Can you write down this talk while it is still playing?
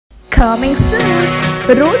Coming soon,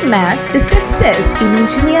 Roadmap to Success in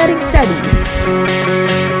Engineering Studies.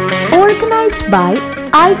 Organized by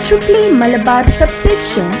IEEE Malabar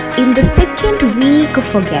Subsection in the second week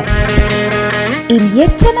of August. In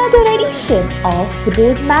yet another edition of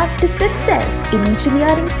Roadmap to Success in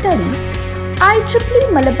Engineering Studies,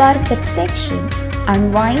 IEEE Malabar Subsection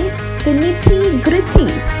unwinds the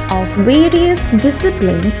nitty-gritties of various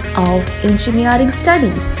disciplines of engineering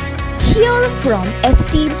studies. Hear from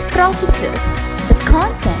esteemed professors the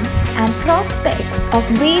contents and prospects of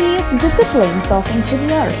various disciplines of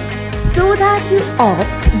engineering so that you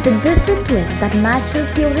opt the discipline that matches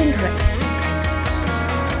your interest.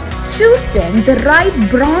 Choosing the right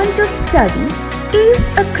branch of study is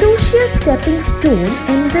a crucial stepping stone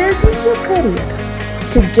in building your career.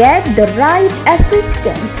 To get the right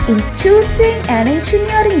assistance in choosing an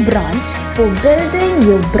engineering branch for building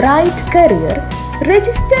your bright career,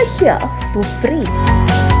 register here for free.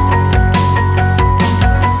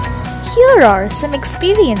 Here are some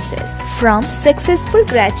experiences from successful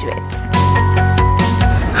graduates.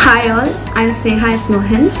 Hi all, I am Sneha S.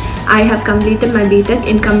 Mohan. I have completed my BTech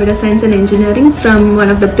in Computer Science and Engineering from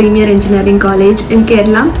one of the premier engineering college in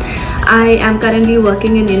Kerala. I am currently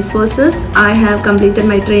working in Infosys. I have completed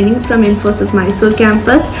my training from Infosys Mysore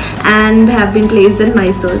campus and have been placed in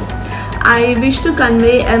Mysore. I wish to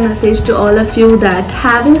convey a message to all of you that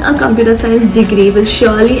having a computer science degree will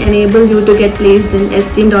surely enable you to get placed in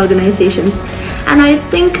esteemed organizations. And I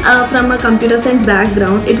think from a computer science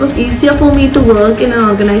background, it was easier for me to work in an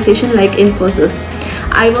organization like Infosys.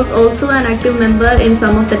 I was also an active member in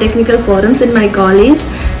some of the technical forums in my college,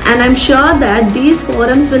 and I'm sure that these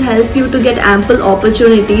forums will help you to get ample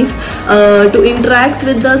opportunities to interact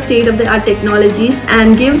with the state-of-the-art technologies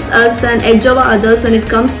and gives us an edge over others when it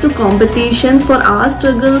comes to competitions for our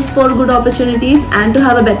struggle for good opportunities and to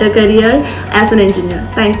have a better career as an engineer.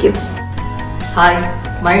 Thank you. Hi,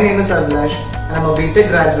 my name is Abhilash and I'm a BTech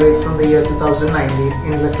graduate from the year 2019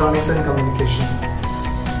 in Electronics and Communication.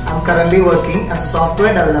 I'm currently working as a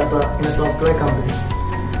software developer in a software company.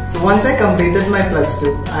 So once I completed my plus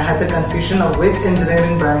 2, I had the confusion of which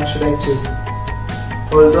engineering branch should I choose.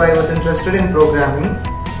 Although I was interested in programming,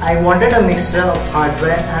 I wanted a mixture of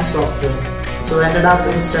hardware and software. So I ended up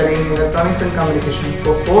studying Electronics and Communication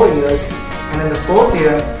for 4 years, and in the 4th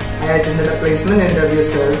year, I attended a placement interview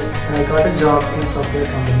cell and I got a job in a software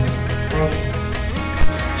company. Thank you.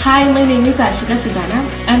 Hi, my name is Ashika Sudhana.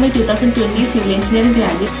 I am a 2020 civil engineering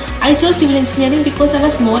graduate. I chose civil engineering because I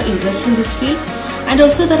was more interested in this field, and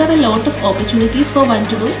also there are a lot of opportunities for one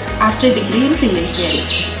to do after a degree in civil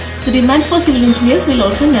engineering. The demand for civil engineers will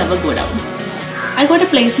also never go down. I got a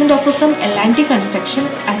placement offer from L&T Construction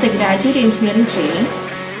as a graduate engineering trainee.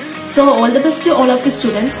 So all the best to all of the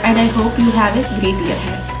students, and I hope you have a great year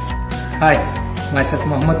ahead. Hi, myself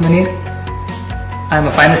Mohammad Munir. I am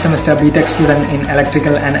a final semester BTech student in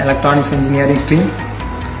Electrical and Electronics Engineering stream.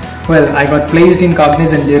 Well, I got placed in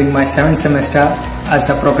Cognizant during my 7th semester as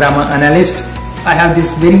a programmer analyst. I have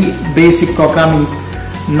this very basic programming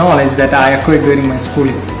knowledge that I acquired during my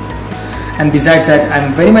schooling. And besides that, I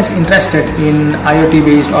am very much interested in IoT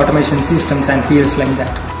based automation systems and fields like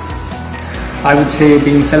that. I would say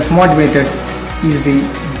being self-motivated is the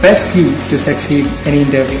best key to succeed any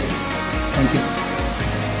interview. Thank you.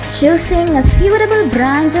 Choosing a suitable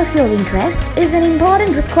branch of your interest is an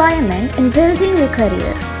important requirement in building your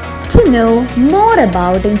career. To know more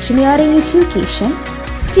about engineering education,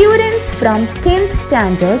 students from 10th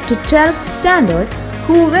standard to 12th standard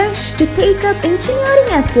who wish to take up engineering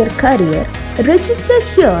as their career, register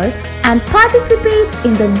here and participate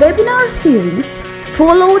in the webinar series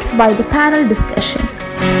followed by the panel discussion.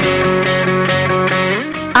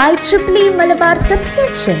 IEEE Malabar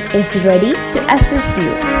Subsection is ready to assist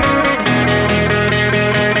you.